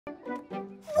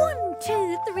1,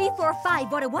 2, 3, 4,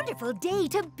 5. What a wonderful day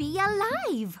to be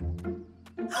alive.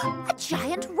 A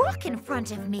giant rock in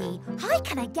front of me. How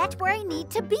can I get where I need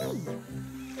to be?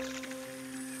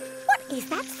 What is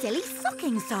that silly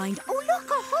sucking sound? Oh, look,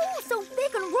 a hole so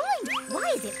big and round.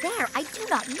 Why is it there? I do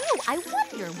not know. I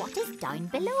wonder what is down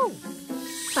below.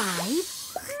 5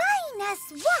 minus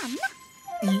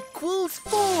 1 equals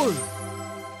 4.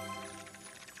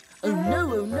 Oh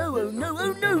no, oh no, oh no,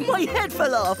 oh no! My head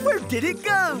fell off! Where did it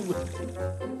go?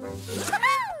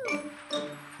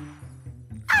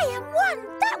 I am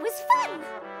 1! That was fun!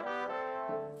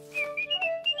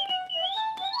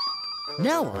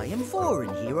 Now I am 4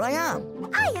 and here I am.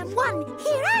 I am 1!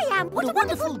 Here I am! What a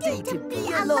wonderful day to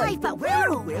be alive! But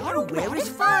where is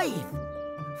 5?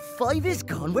 5 is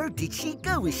gone. Where did she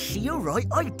go? Is she all right?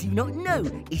 I do not know.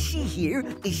 Is she here?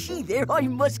 Is she there? I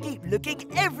must keep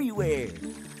looking everywhere.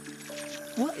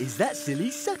 What is that silly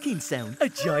sucking sound? A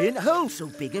giant hole so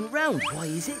big and round. Why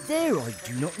is it there? I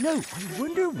do not know. I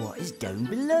wonder what is down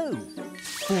below.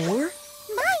 4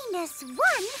 minus 1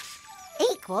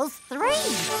 equals 3.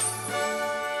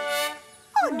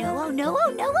 Oh no, oh no,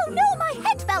 oh no, oh no! My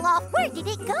head fell off. Where did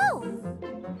it go?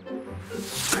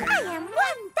 I am 1.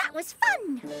 That was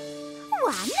fun.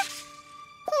 1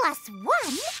 plus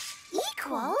 1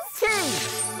 equals 2.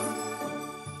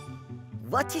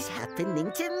 What is happening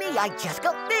to me? I just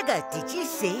got bigger. Did you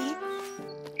see?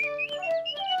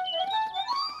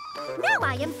 Now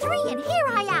I am 3 and here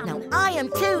I am. Now I am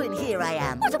 2 and here I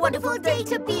am. What a wonderful day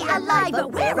to be alive.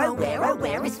 But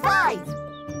where is 5?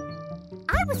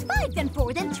 I was 5, then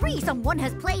 4, then 3. Someone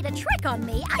has played a trick on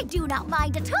me. I do not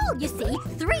mind at all, you see.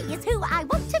 3 is who I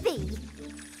want to be.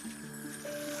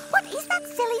 What is that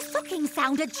silly sucking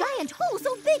sound? A giant hole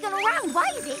so big and round. Why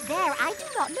is it there? I do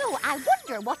not know. I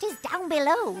wonder what is down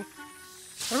below.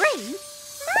 3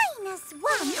 minus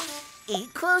 1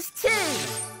 equals 2.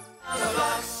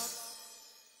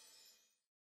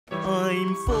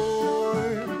 I'm 4.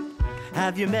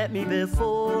 Have you met me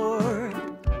before?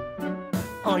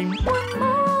 I'm 1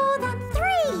 more than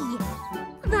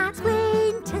 3. That's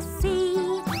plain to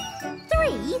see.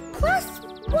 3 plus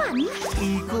 1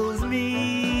 equals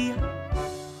me.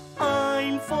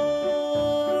 I'm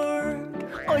 4.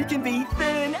 I can be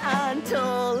thin and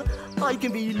tall. I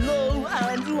can be low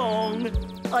and long.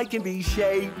 I can be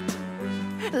shaped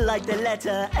like the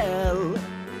letter L.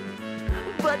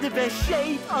 But the best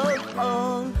shape of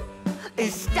all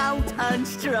is stout and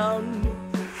strong.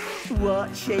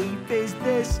 What shape is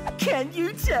this? Can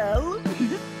you tell?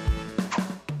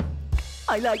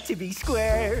 I like to be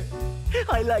square.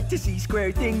 I like to see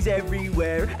square things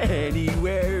everywhere.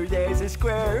 Anywhere there's a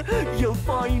square, you'll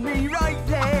find me right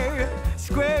there.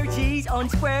 Square cheese on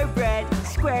square bread,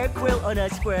 square quilt on a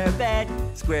square bed.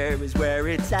 Square is where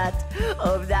it's at,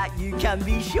 of that you can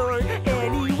be sure.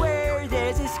 Anywhere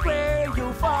there's a square,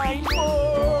 you'll find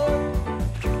 4.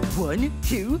 1,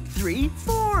 2, 3,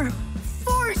 4.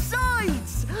 4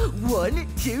 sides. 1,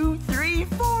 2, 3,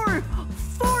 4.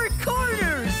 4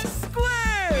 corners.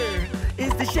 Square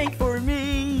is the shape for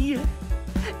me.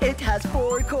 It has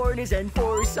 4 corners and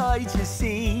 4 sides, you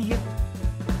see.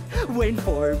 When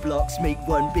 4 blocks make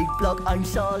one big block, I'm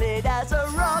solid as a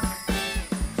rock.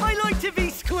 I like to be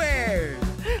square.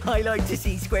 I like to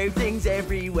see square things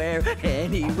everywhere.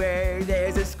 Anywhere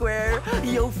there's a square,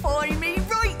 you'll find me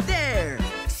right there.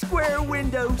 Square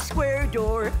window, square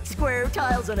door, square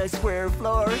tiles on a square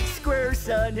floor, square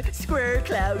sun, square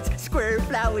clouds, square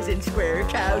flowers and square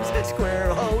cows,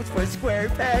 square holes for square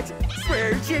pets,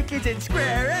 square chickens and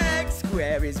square eggs.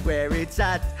 Square is where it's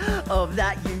at, of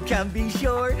that you can be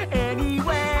sure.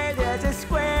 Anywhere there's a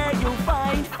square, you'll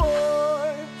find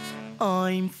 4.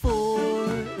 I'm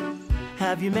 4.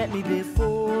 Have you met me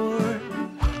before?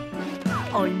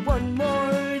 I'm 1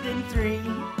 more than 3.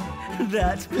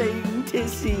 That's plain to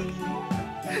see.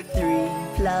 3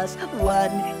 plus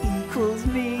 1 equals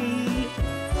me.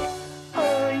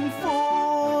 I'm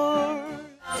 4.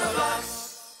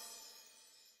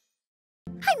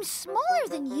 I'm smaller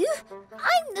than you.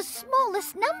 I'm the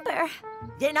smallest number.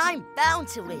 Then I'm bound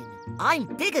to win. I'm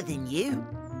bigger than you.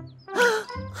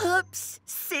 Oops,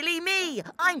 silly me.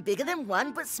 I'm bigger than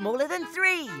 1 but smaller than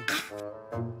 3.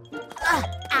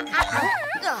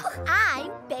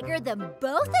 I'm bigger than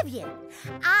both of you.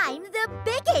 I'm the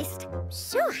biggest.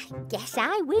 So I guess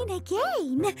I win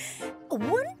again.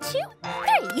 1, 2,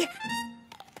 3.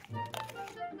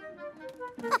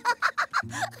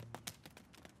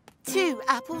 2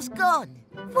 apples gone.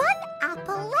 1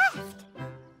 apple left.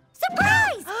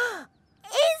 Surprise!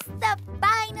 Is the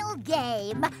final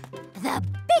game. The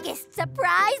biggest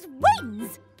surprise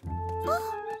wins.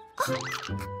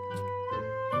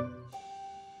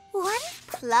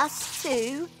 plus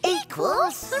 2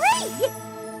 equals 3.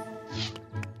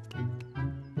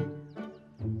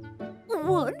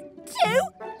 1, 2,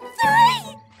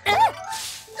 3.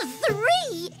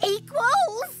 3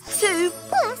 equals 2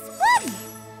 plus 1.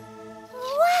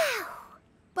 Wow!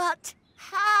 But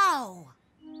how?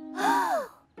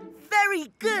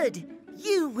 Very good.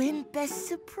 You win best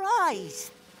surprise.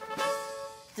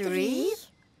 3.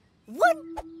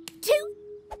 1, 2,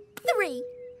 3.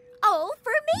 All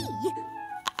for me.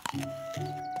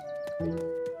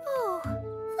 Oh,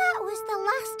 that was the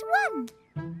last one.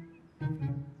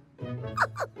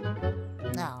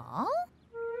 No.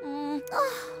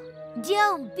 Oh,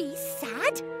 don't be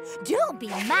sad. Don't be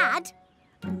mad.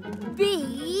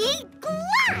 Be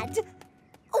glad.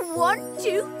 1,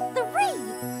 2,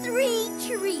 3. 3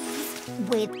 trees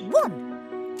with 1,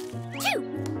 2,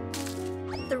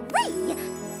 3.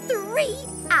 3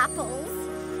 apples.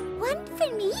 1 for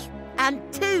me. And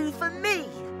 2 for me.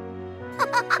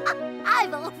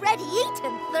 I've already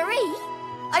eaten 3.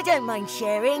 I don't mind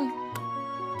sharing.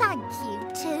 Thank you,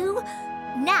 2.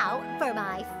 Now for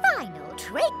my final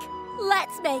trick.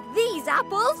 Let's make these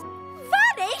apples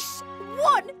vanish.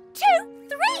 1, 2,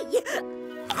 3.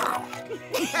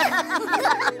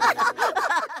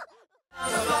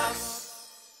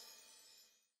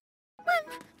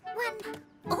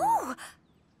 Oh,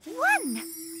 1.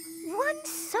 1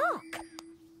 sock.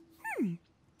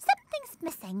 Something's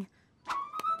missing.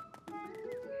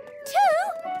 2,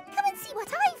 come and see what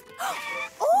I've...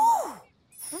 Oh!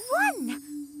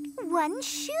 1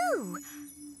 shoe.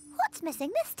 What's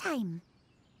missing this time?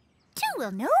 2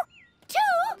 will know. 2!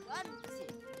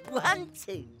 1,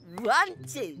 2, 1,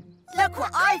 2. Look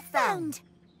what I found.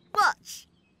 Watch.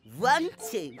 1,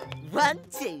 2, 1,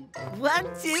 2, 1,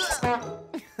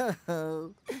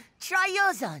 2. Try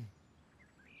yours on.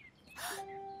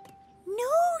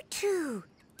 No, 2.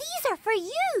 These are for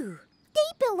you.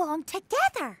 They belong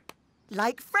together.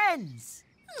 Like friends.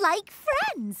 Like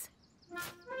friends.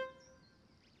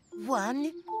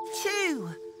 1,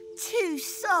 2. 2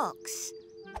 socks.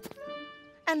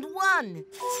 And 1,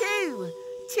 2.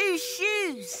 2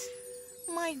 shoes.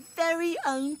 My very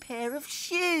own pair of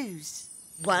shoes.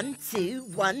 1, 2,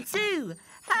 1, 2.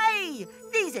 Hey,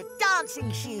 these are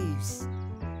dancing shoes.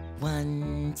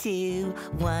 1, 2,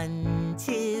 1,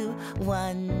 2,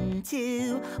 1,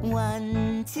 2,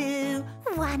 1, 2,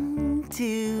 1,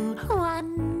 2,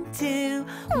 1, 2,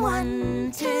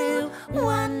 1, 2,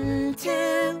 1,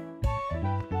 2.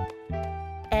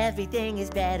 Everything is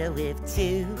better with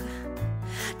 2.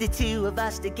 The 2 of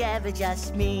us together,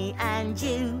 just me and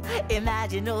you.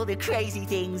 Imagine all the crazy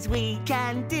things we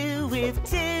can do with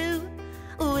 2.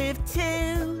 With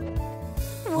 2.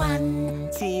 1,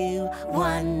 2,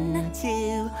 1,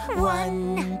 2,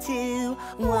 1, 2,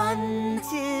 1,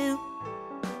 2.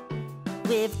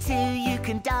 With 2 you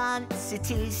can dance a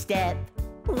 2-step.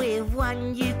 With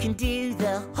 1 you can do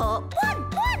the hop. 1,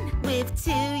 1. With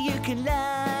 2 you can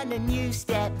learn a new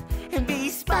step and be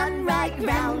spun right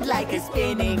round like a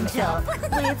spinning top.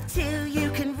 With 2 you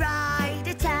can ride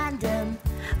a tandem,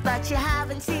 but you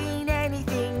haven't seen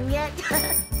anything yet.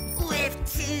 With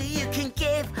 2 you can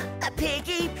give a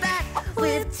piggyback.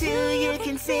 With 2 you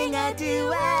can sing a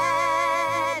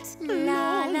duet.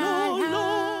 La la la.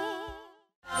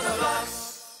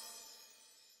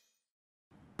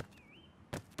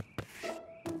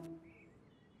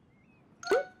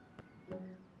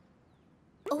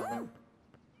 Oh.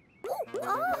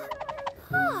 Oh.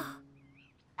 Oh.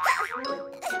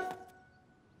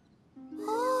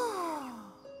 Oh.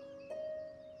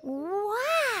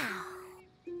 Wow.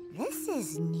 This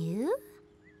is new.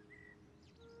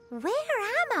 Where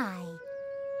am I?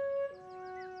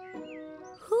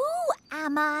 Who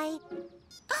am I?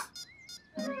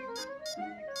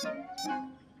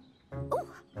 Oh.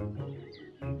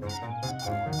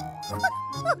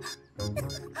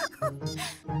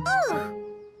 Oh.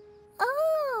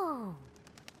 Oh.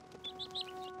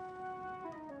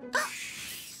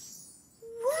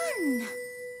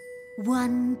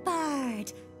 1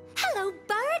 bird. Hello,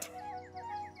 bird.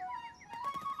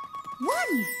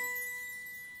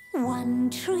 1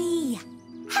 tree.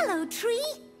 Hello,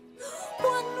 tree.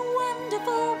 1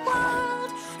 wonderful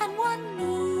world and 1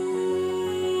 me.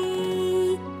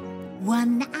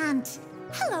 1 ant.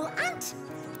 Hello, ant.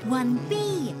 1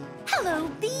 bee. Hello,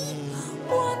 bee.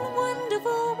 1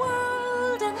 wonderful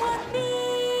world and 1 me.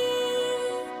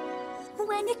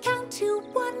 When you count to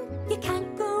 1, you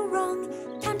can't go wrong.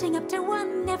 Counting up to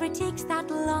 1 never takes that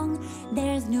long.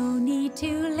 There's no need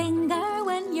to linger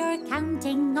when you're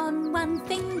counting on 1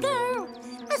 finger.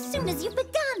 As soon as you've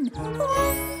begun,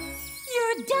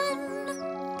 you're done.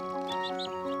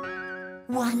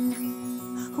 1,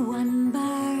 One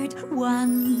bird,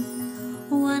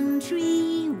 one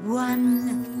tree,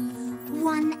 one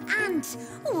ant,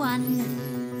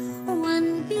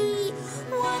 one bee,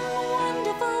 one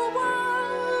wonderful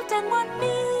world, and one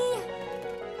me.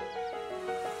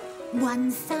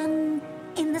 One sun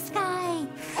in the sky,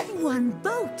 one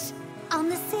boat on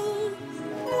the sea,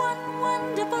 one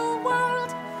wonderful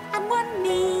world, and one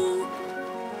me.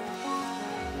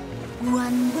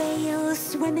 One whale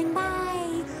swimming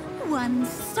by, one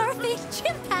surfing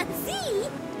chimpanzee,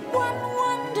 one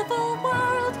wonderful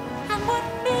world, and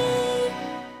one me.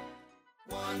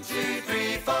 1, 2,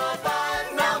 3, 4,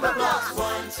 5 number blocks.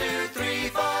 1, 2, 3,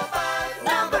 4, 5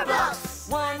 number blocks.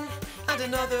 1 and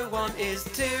another one is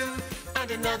 2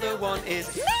 and another one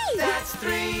is me. That's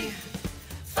 3.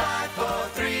 5, 4,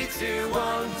 3, 2,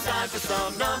 1. Time for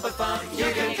some number fun.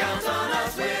 You can count on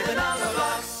us with the number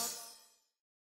blocks.